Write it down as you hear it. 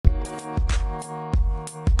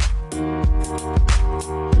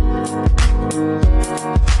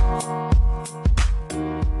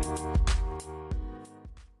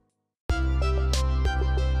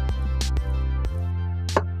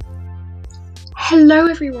Hello,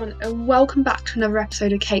 everyone, and welcome back to another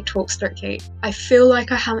episode of Kate Talks Strictly. I feel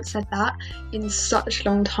like I haven't said that in such a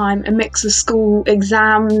long time. A mix of school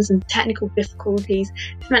exams and technical difficulties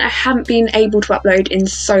has meant I haven't been able to upload in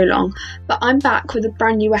so long. But I'm back with a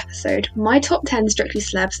brand new episode, my top 10 Strictly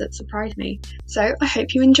celebs that surprised me. So I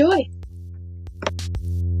hope you enjoy.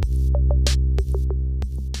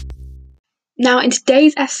 Now, in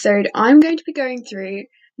today's episode, I'm going to be going through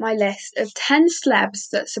my list of 10 celebs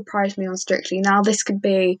that surprised me on Strictly. Now, this could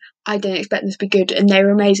be, I didn't expect them to be good, and they were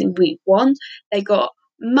amazing week one. They got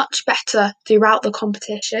much better throughout the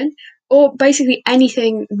competition, or basically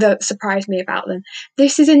anything that surprised me about them.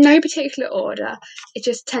 This is in no particular order. It's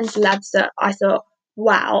just 10 celebs that I thought,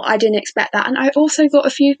 wow, I didn't expect that. And I also got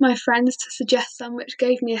a few of my friends to suggest some, which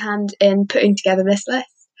gave me a hand in putting together this list.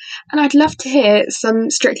 And I'd love to hear some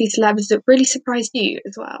Strictly celebs that really surprised you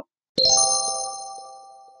as well.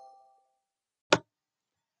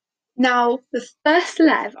 Now, the first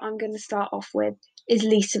celeb I'm going to start off with is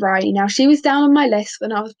Lisa Riley. Now, she was down on my list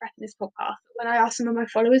when I was prepping this podcast. When I asked some of my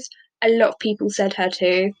followers, a lot of people said her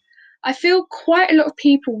too. I feel quite a lot of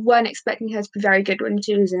people weren't expecting her to be very good when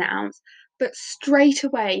she was announced, but straight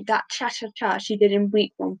away, that cha-cha-cha she did in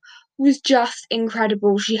week one was just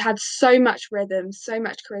incredible. She had so much rhythm, so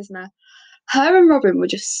much charisma. Her and Robin were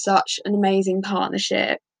just such an amazing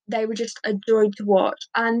partnership. They were just a joy to watch.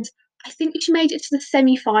 And I think she made it to the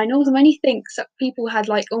semi-finals. And when you think that people had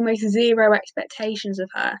like almost zero expectations of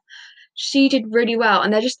her, she did really well.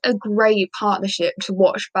 And they're just a great partnership to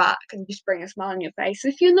watch back and just bring a smile on your face. So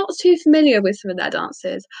if you're not too familiar with some of their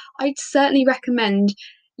dances, I'd certainly recommend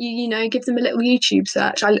you give them a little YouTube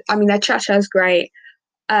search. I mean, their cha-cha is great.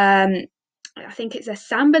 Um, I think it's a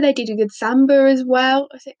samba. They did a good samba as well.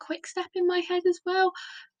 Is it quick step in my head as well?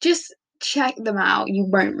 Just check them out. You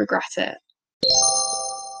won't regret it.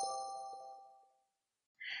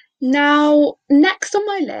 Now, next on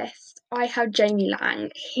my list, I have Jamie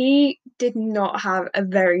Lang. He did not have a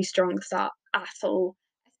very strong start at all,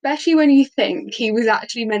 especially when you think he was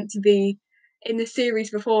actually meant to be in the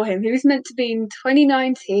series before him. He was meant to be in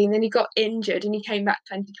 2019, then he got injured and he came back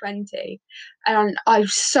 2020. And I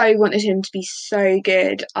so wanted him to be so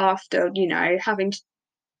good after, having to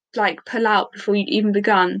like pull out before he'd even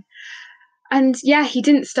begun. And yeah, he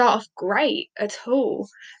didn't start off great at all.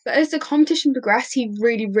 But as the competition progressed, he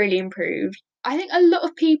really, really improved. I think a lot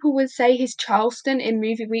of people would say his Charleston in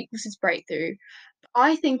Movie Week was his breakthrough.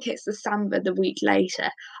 I think it's the Samba the week later.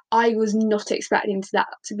 I was not expecting that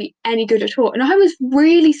to be any good at all. And I was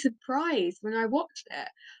really surprised when I watched it.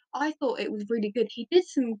 I thought it was really good. He did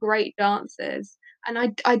some great dances. And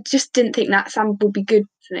I just didn't think that Samba would be good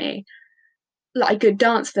for me, like a good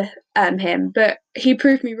dance for him, but he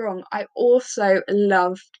proved me wrong. I also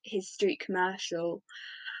loved his street commercial.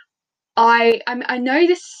 I know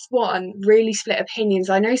this one really split opinions.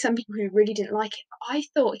 I know some people who really didn't like it, but I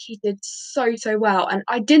thought he did so well, and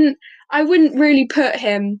I wouldn't really put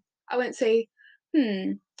him. I wouldn't say,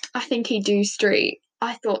 I think he'd do street.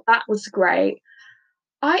 I thought that was great.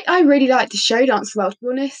 I really liked the show dance as well, to be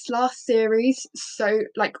honest. Last series, so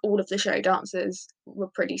like all of the show dancers were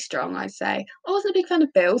pretty strong, I'd say. I wasn't a big fan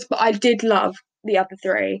of Bill's, but I did love the other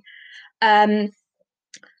three. Um,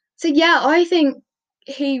 so yeah, I think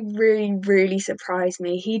he really, really surprised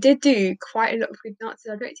me. He did do quite a lot of good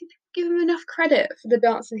dances. I don't think people give him enough credit for the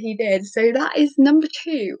dances he did. So that is number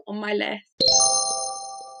two on my list.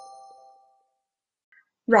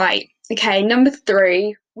 Right. Okay, number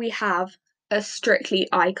three, we have a Strictly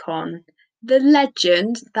icon, the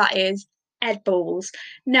legend that is Ed Balls.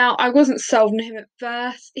 Now, I wasn't sold on him at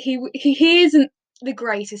first. He isn't the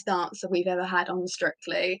greatest dancer we've ever had on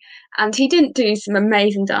Strictly, and he didn't do some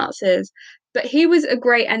amazing dances, but he was a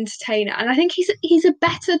great entertainer, and I think he's a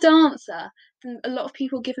better dancer than a lot of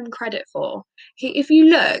people give him credit for. If you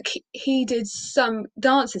look, he did some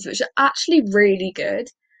dances which are actually really good,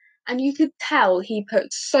 and you could tell he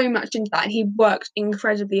put so much into that and he worked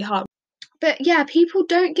incredibly hard. But yeah, people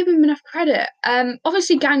don't give him enough credit.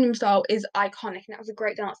 Obviously Gangnam Style is iconic and that was a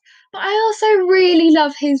great dance. But I also really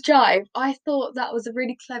love his jive. I thought that was a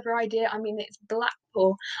really clever idea. I mean, it's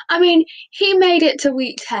Blackpool. I mean, he made it to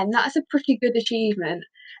week 10. That's a pretty good achievement.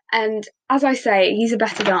 And as I say, he's a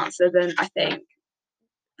better dancer than I think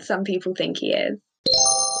some people think he is.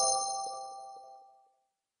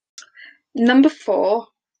 Number four,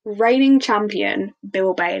 reigning champion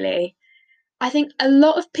Bill Bailey. I think a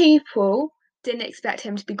lot of people didn't expect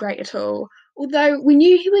him to be great at all. Although we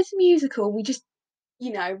knew he was musical, we just,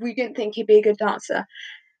 we didn't think he'd be a good dancer.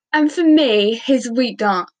 And for me, his week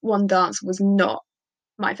one dance was not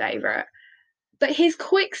my favourite. But his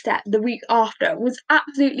quick step the week after was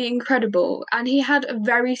absolutely incredible, and he had a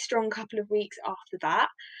very strong couple of weeks after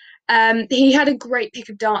that. He had a great pick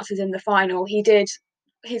of dancers in the final. He did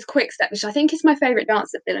his quick step, which I think is my favourite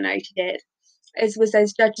dance that Bill and Oaty did, is was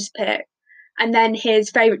those judges pick. And then his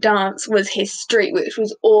favourite dance was his street, which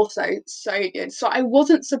was also so good. So I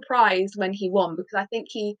wasn't surprised when he won because I think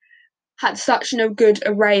he had such a good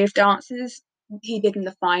array of dances he did in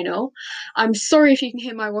the final. I'm sorry if you can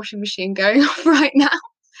hear my washing machine going off right now.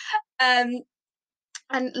 Um,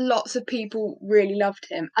 and lots of people really loved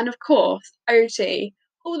him. And of course, Oaty,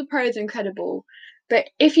 all the pros are incredible. But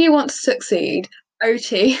if you want to succeed,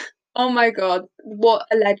 Oaty, oh my God, what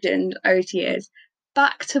a legend Oaty is.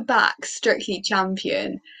 Back to back Strictly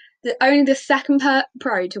champion. Only the second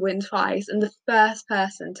pro to win twice and the first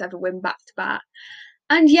person to ever win back to back.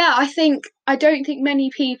 And yeah, I don't think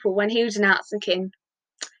many people, when he was announced, thinking,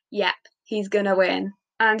 yep, he's gonna win.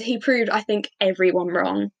 And he proved, I think, everyone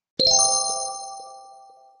wrong.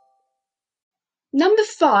 Number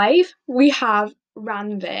five, we have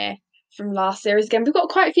Ranveer from last series. Again, we've got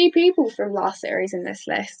quite a few people from last series in this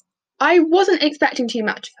list. I wasn't expecting too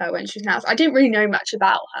much of her when she was announced. I didn't really know much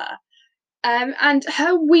about her. And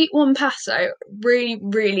her week one passo really,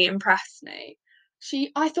 really impressed me.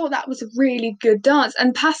 I thought that was a really good dance,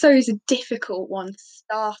 and passo is a difficult one to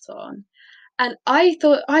start on. And I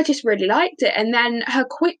thought I just really liked it. And then her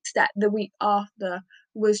quick step the week after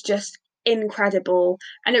was just incredible.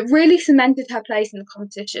 And it really cemented her place in the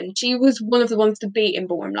competition. She was one of the ones to beat in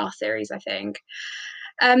Ballroom last series, I think.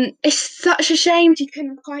 It's such a shame she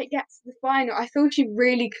couldn't quite get to the final. I thought she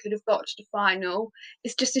really could have got to the final.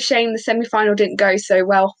 It's just a shame the semi final didn't go so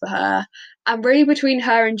well for her. And really, between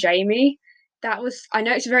her and Jamie, that was, I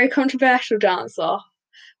know it's a very controversial dance off,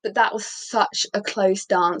 but that was such a close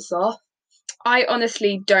dance off. I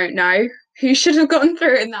honestly don't know who should have gone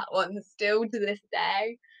through in that one still to this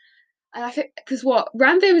day. And I think because what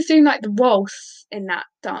Ranveer was doing like the waltz in that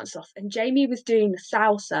dance off, and Jamie was doing the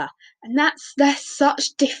salsa, and they're such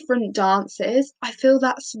different dances. I feel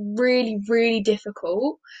that's really really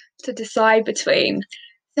difficult to decide between.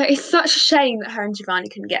 So it's such a shame that her and Giovanni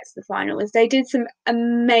couldn't get to the final, as they did some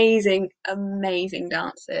amazing, amazing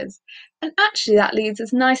dances. And actually, that leads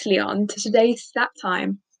us nicely on to today's stat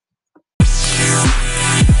time.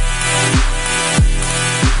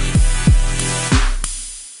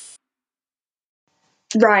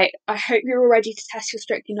 Right, I hope you're all ready to test your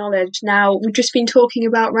Strictly knowledge. Now, we've just been talking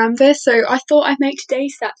about Ranveer, so I thought I'd make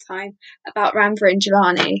today's stat time about Ranveer and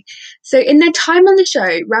Giovanni. So, in their time on the show,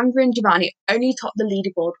 Ranveer and Giovanni only topped the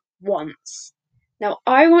leaderboard once. Now,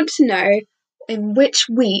 I want to know in which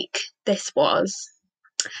week this was,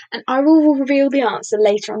 and I will reveal the answer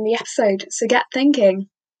later on the episode, so get thinking.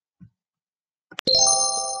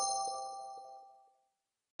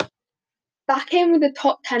 Back in with the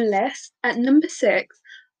top 10 list, at number 6,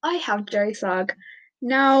 I have Joe Sugg.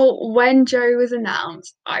 Now, when Joe was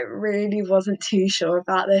announced, I really wasn't too sure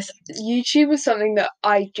about this. YouTube was something that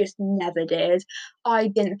I just never did. I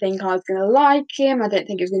didn't think I was going to like him. I didn't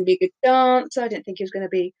think he was going to be a good dancer. I didn't think he was going to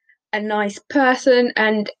be a nice person.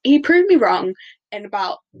 And he proved me wrong in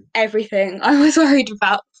about everything I was worried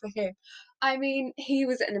about for him. I mean, he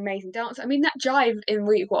was an amazing dancer. I mean, that jive in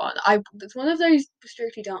week one, it's one of those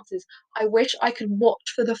Strictly dances I wish I could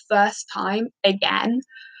watch for the first time again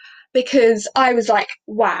because I was like,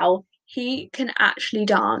 wow, he can actually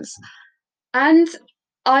dance. And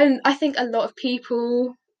I think a lot of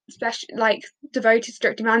people, especially like devoted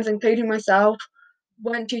Strictly fans, including myself,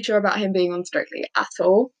 weren't too sure about him being on Strictly at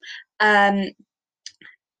all. Um,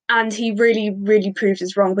 and he really, really proved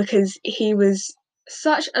us wrong because he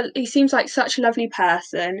seems like such a lovely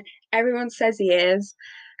person. Everyone says he is,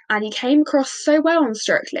 and he came across so well on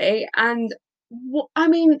Strictly. And I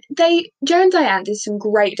mean, Joe and Diane did some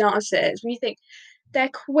great dances. When you think their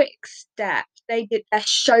quick step, they did their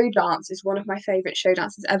show dance is one of my favorite show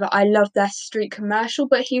dances ever. I love their street commercial,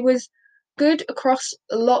 but he was good across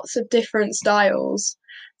lots of different styles.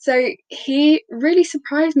 So he really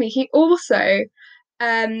surprised me. He also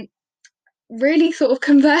um really sort of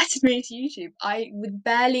converted me to YouTube. I would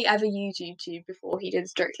barely ever use YouTube before he did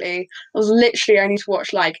Strictly. I was literally only to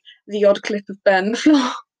watch like the odd clip of Burn the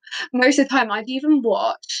Floor. Most of the time, I'd even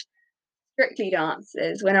watch Strictly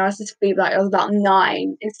dances when I was I was about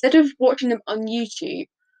 9. Instead of watching them on YouTube,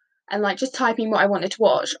 and like just typing what I wanted to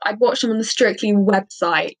watch. I'd watch them on the Strictly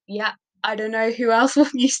website. Yeah, I don't know who else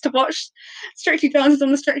used to watch Strictly dances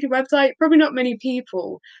on the Strictly website. Probably not many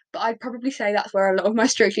people, but I'd probably say that's where a lot of my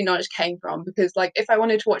Strictly knowledge came from. Because like if I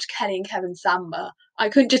wanted to watch Kelly and Kevin Samba, I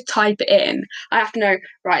couldn't just type it in. I have to know,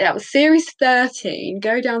 right, that was series 13.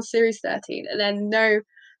 Go down series 13, and then know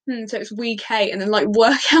so it's week 8, and then like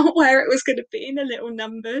work out where it was going to be in the little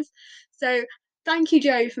numbers. So thank you,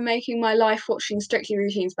 Joe, for making my life watching Strictly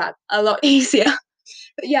routines back a lot easier.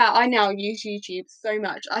 But yeah, I now use YouTube so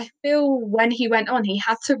much. I feel when he went on, he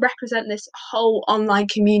had to represent this whole online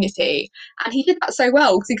community, and he did that so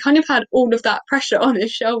well because he kind of had all of that pressure on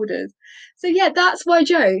his shoulders. So yeah, that's why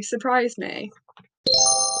Joe surprised me.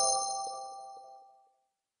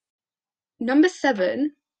 Number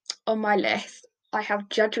 7 on my list, I have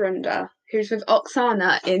Judge Runda, who's with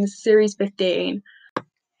Oksana in series 15.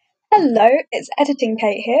 Hello, it's Editing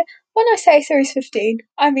Kate here. When I say series 15,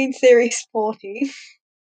 I mean series 14.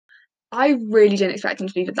 I really didn't expect him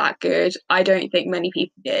to be that good. I don't think many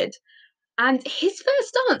people did. And his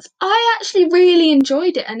first dance, I actually really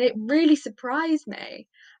enjoyed it, and it really surprised me.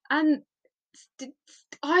 And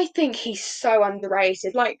I think he's so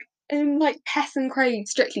underrated. Like in like Tess and Craig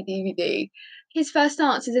Strictly DVD, his first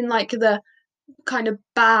dance is in like the kind of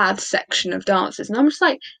bad section of dances, and I'm just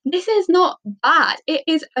like, this is not bad. It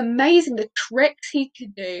is amazing the tricks he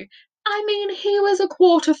could do. I mean, he was a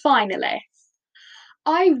quarter finalist.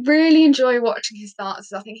 I really enjoy watching his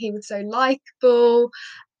dances. I think he was so likable.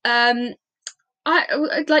 Um, I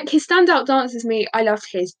like his standout dances. Me, I loved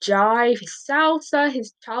his jive, his salsa,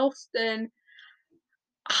 his charleston.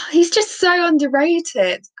 He's just so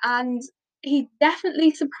underrated, and he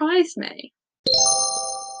definitely surprised me.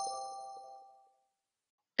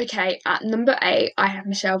 Okay, at number 8, I have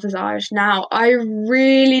Michelle Visage. Now, I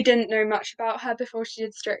really didn't know much about her before she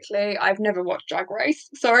did Strictly. I've never watched Drag Race,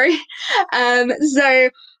 sorry. So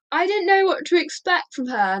I didn't know what to expect from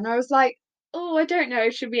her, and I was like, oh, I don't know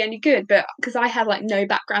if she'll be any good, but because I had like no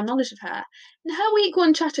background knowledge of her. In her week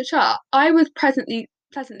 1 Cha Cha Cha, I was pleasantly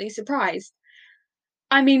surprised.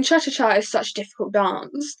 I mean, Cha Cha Cha is such a difficult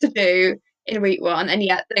dance to do in week 1, and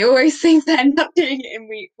yet they always seem to end up doing it in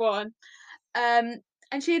week 1. Um,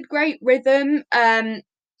 and she had great rhythm.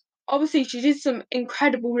 Obviously, she did some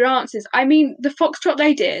incredible dances. I mean, the foxtrot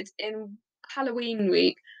they did in Halloween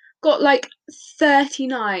week got like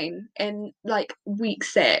 39 in like week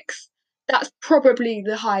 6. That's probably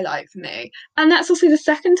the highlight for me. And that's also the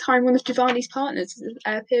second time one of Giovanni's partners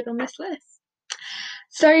has appeared on this list.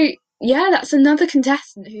 So, yeah, that's another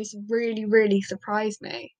contestant who's really, really surprised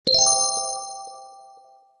me.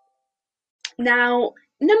 Now,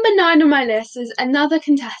 number 9 on my list is another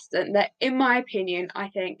contestant that, in my opinion, I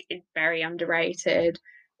think is very underrated.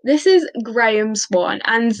 This is Graham Swan,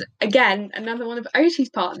 and again, another one of Oti's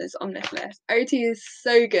partners on this list. Oti is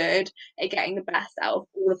so good at getting the best out of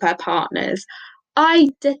all of her partners.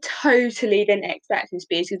 Totally didn't expect him to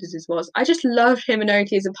be as good as this was. I just loved him and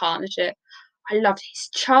Oti as a partnership. I loved his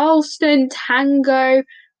Charleston, tango,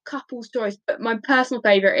 couple stories, but my personal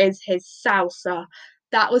favourite is his salsa.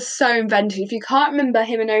 That was so inventive. If you can't remember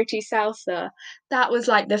him and Oti salsa, that was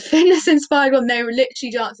like the fitness inspired one. They were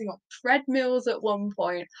literally dancing on treadmills at one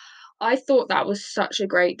point. I thought that was such a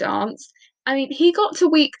great dance. I mean, he got to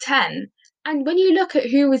week 10, and when you look at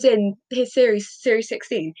who was in his series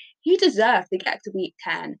 16, he deserved to get to week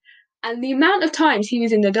 10. And the amount of times he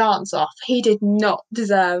was in the dance off, he did not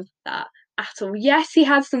deserve that at all. Yes, he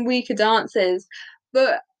had some weaker dances,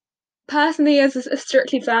 but personally, as a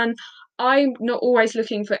Strictly fan, I'm not always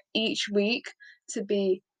looking for each week to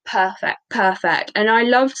be perfect. And I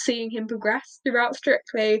loved seeing him progress throughout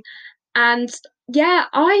Strictly. And yeah,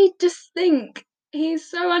 I just think he's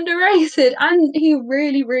so underrated, and he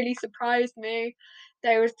really, really surprised me.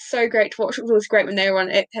 They were so great to watch. It was always great when they were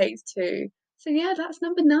on It Takes Two. So yeah, that's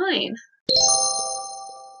number 9.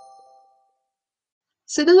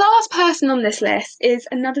 So the last person on this list is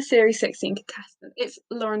another Series 16 contestant. It's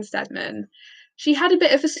Lauren Steadman. She had a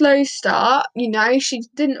bit of a slow start, she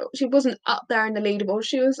wasn't up there in the leaderboard.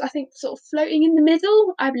 She was, I think, sort of floating in the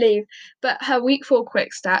middle, I believe. But her week 4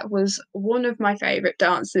 quick start was one of my favourite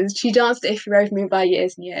dances. She danced If You Rode Me by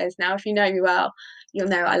Years and Years. Now, if you know me well, you'll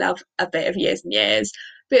know I love a bit of Years and Years.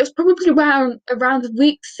 But it was probably around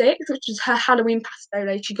week 6, which is her Halloween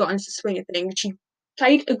pasto. She got into the swing of things. She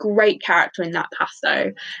played a great character in that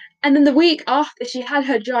pasto. And then the week after, she had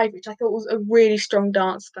her jive, which I thought was a really strong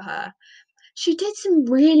dance for her. She did some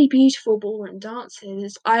really beautiful ballroom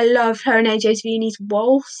dances. I loved her and AJ Savini's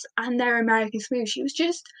waltz and their American Smooth. She was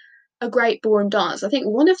just a great ballroom dancer. I think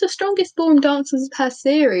one of the strongest ballroom dancers of her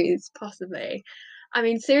series, possibly. I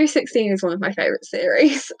mean, Series 16 is one of my favourite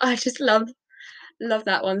series. I just love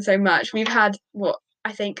that one so much. We've had what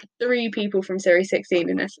I think 3 people from Series 16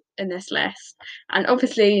 in this list, and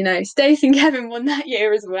obviously, Stacey and Kevin won that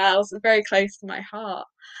year as well, so it's very close to my heart.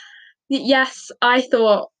 Yes, I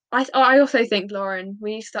thought. I also think Lauren.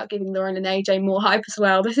 We need to start giving Lauren and AJ more hype as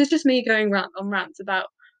well. This is just me going rants about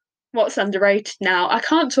What's underrated now? I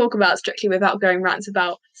can't talk about Strictly without going rants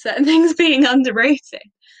about certain things being underrated.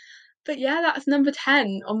 But yeah, that's number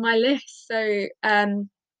 10 on my list. So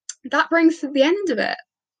that brings to the end of it.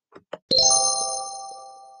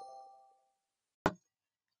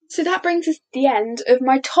 So that brings us to the end of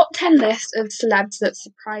my top 10 list of celebs that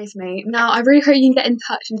surprised me. Now, I really hope you can get in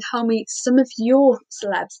touch and tell me some of your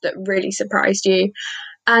celebs that really surprised you.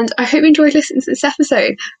 And I hope you enjoyed listening to this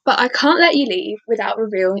episode. But I can't let you leave without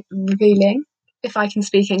revealing, if I can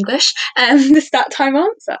speak English, the stat time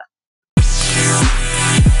answer.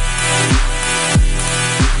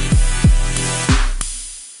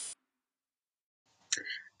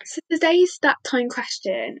 So today's stat time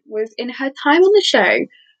question was: in her time on the show,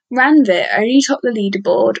 Ranveer only topped the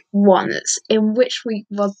leaderboard once. In which week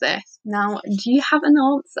was this? Now, do you have an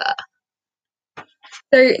answer?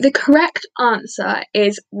 So the correct answer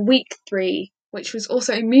is week 3, which was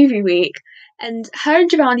also a movie week. And her and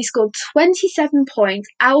Giovanni scored 27 points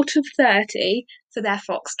out of 30 for their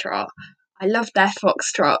Foxtrot. I loved their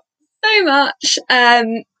Foxtrot so much.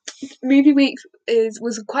 Movie week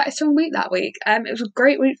was quite a strong week that week. It was a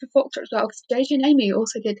great week for Foxtrot as well, because JJ and Amy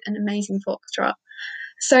also did an amazing Foxtrot.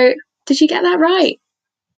 So, did you get that right?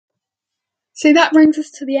 So that brings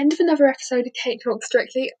us to the end of another episode of Kate Talk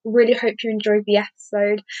Strictly. Really hope you enjoyed the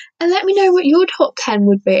episode. And let me know what your top 10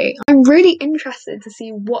 would be. I'm really interested to see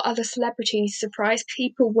what other celebrities surprise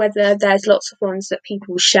people, whether there's lots of ones that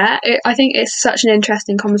people share. I think it's such an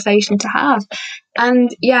interesting conversation to have.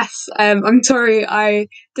 And yes, I'm sorry I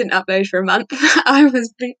didn't upload for a month. I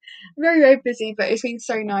was very, very busy, but it's been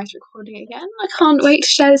so nice recording again. I can't wait to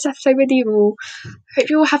share this episode with you all. Hope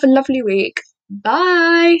you all have a lovely week.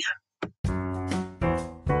 Bye!